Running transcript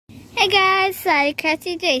Hey guys, Sally,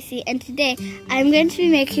 Cathy, Daisy, and today I'm going to be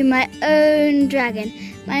making my own dragon.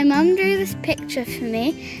 My mum drew this picture for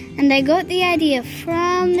me and I got the idea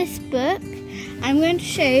from this book. I'm going to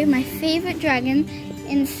show you my favourite dragon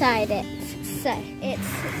inside it. So,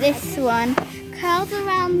 it's this one. Curled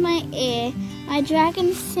around my ear, my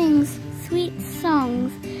dragon sings sweet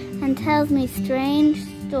songs and tells me strange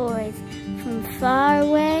stories from far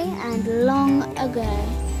away and long ago.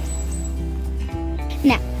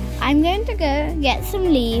 Now, I'm going to go get some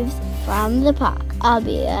leaves from the park. I'll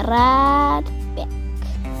be right back.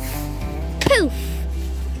 Poof!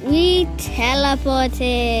 We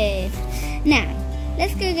teleported. Now,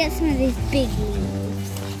 let's go get some of these big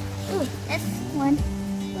leaves. Ooh, there's one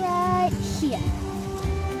right here.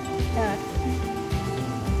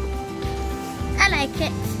 I like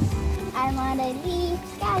it. I'm on a leaf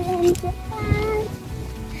scavenger hunt.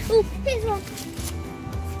 Ooh, here's one.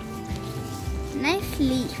 Nice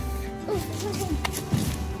leaf. Ooh,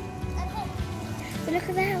 look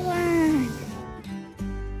at that one.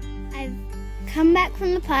 I've come back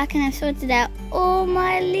from the park and I've sorted out all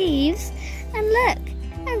my leaves. And look,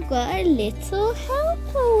 I've got a little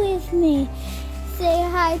helper with me. Say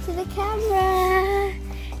hi to the camera.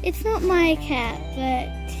 It's not my cat, but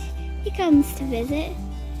he comes to visit.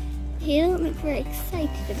 He doesn't look very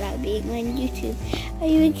excited about being on YouTube. Are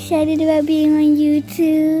you excited about being on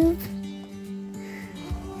YouTube?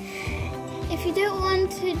 If you don't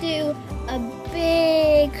want to do a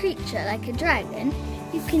big creature like a dragon,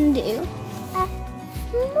 you can do a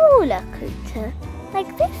smaller creature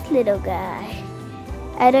like this little guy.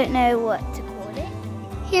 I don't know what to call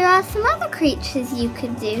it. Here are some other creatures you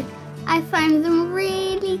could do. I find them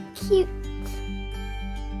really cute.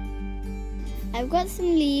 I've got some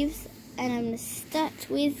leaves and I'm going to start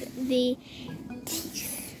with the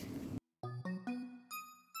teeth.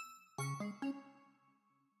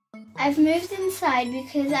 I've moved inside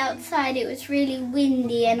because outside it was really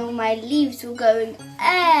windy and all my leaves were going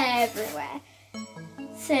everywhere.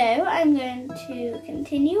 So I'm going to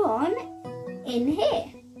continue on in here.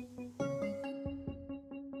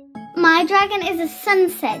 My dragon is a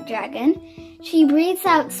sunset dragon. She breathes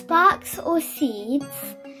out sparks or seeds.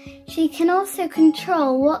 She can also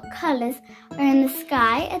control what colours are in the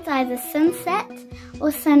sky at either sunset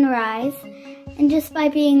or sunrise. And just by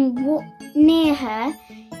being near her,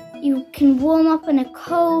 you can warm up on a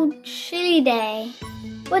cold, chilly day.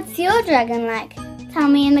 What's your dragon like? Tell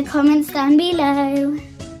me in the comments down below.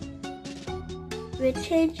 We're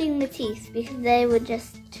changing the teeth because they were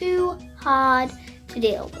just too hard to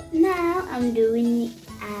deal with. Now I'm doing the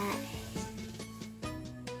eye.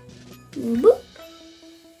 Boop.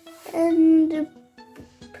 And boop.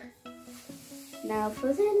 Now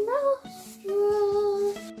for the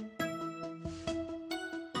nostrils.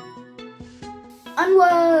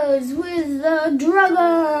 Onwards with the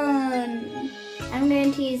dragon! I'm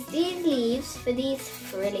going to use these leaves for these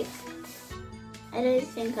frilly bits. I don't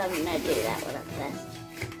think I'm going to do that one up there.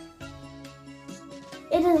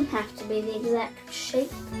 It doesn't have to be the exact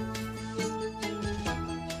shape.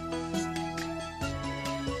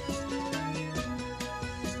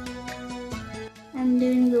 I'm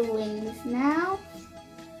doing the wings now.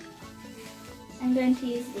 I'm going to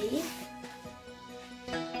use these.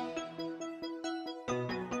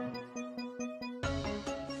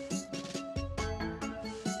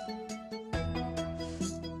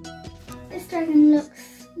 This dragon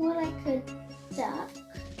looks more like a duck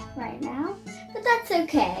right now, but that's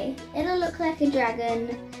okay. It'll look like a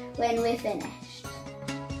dragon when we're finished.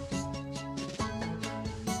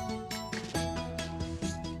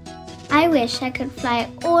 I wish I could fly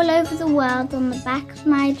all over the world on the back of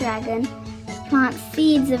my dragon, plant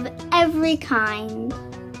seeds of every kind.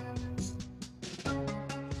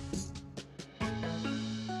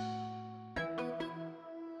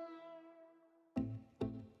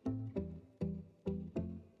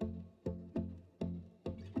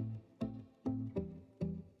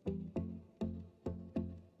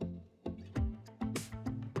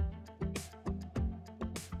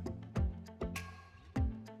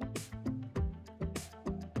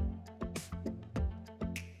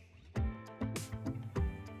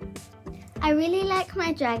 I really like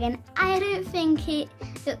my dragon. I don't think it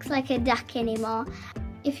looks like a duck anymore.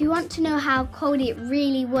 If you want to know how cold it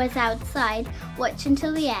really was outside, watch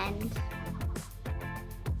until the end.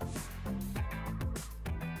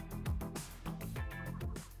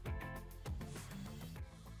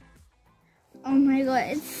 Oh my god,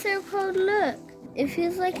 it's so cold, look. It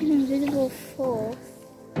feels like an invisible force.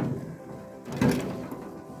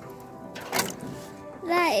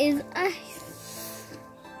 That is ice.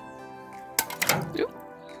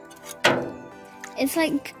 It's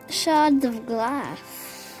like shards of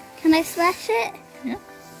glass. Can I smash it? Yeah.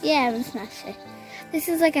 Yeah, I'm gonna smash it. This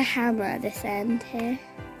is like a hammer at this end here.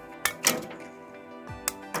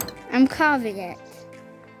 I'm carving it.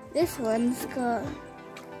 This one's got...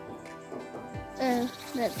 Oh,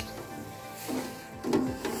 look.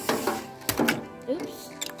 Oops.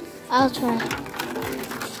 I'll try.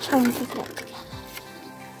 Just try and put it together.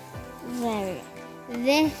 There we go.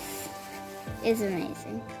 This is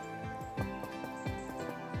amazing.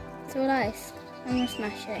 It's all ice. I'm gonna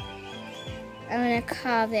smash it. I'm gonna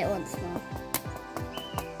carve it once more.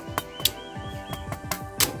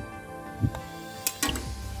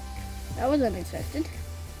 That was unexpected.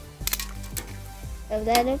 Oh,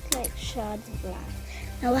 they look like shards of glass.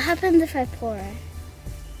 Now what happens if I pour it?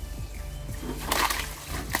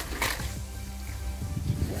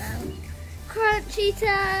 Wow. Crunchy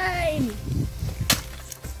time!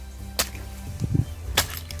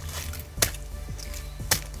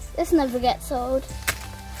 This never gets old.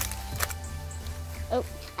 Oh,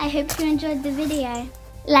 I hope you enjoyed the video.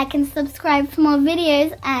 Like and subscribe for more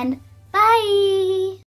videos, and bye!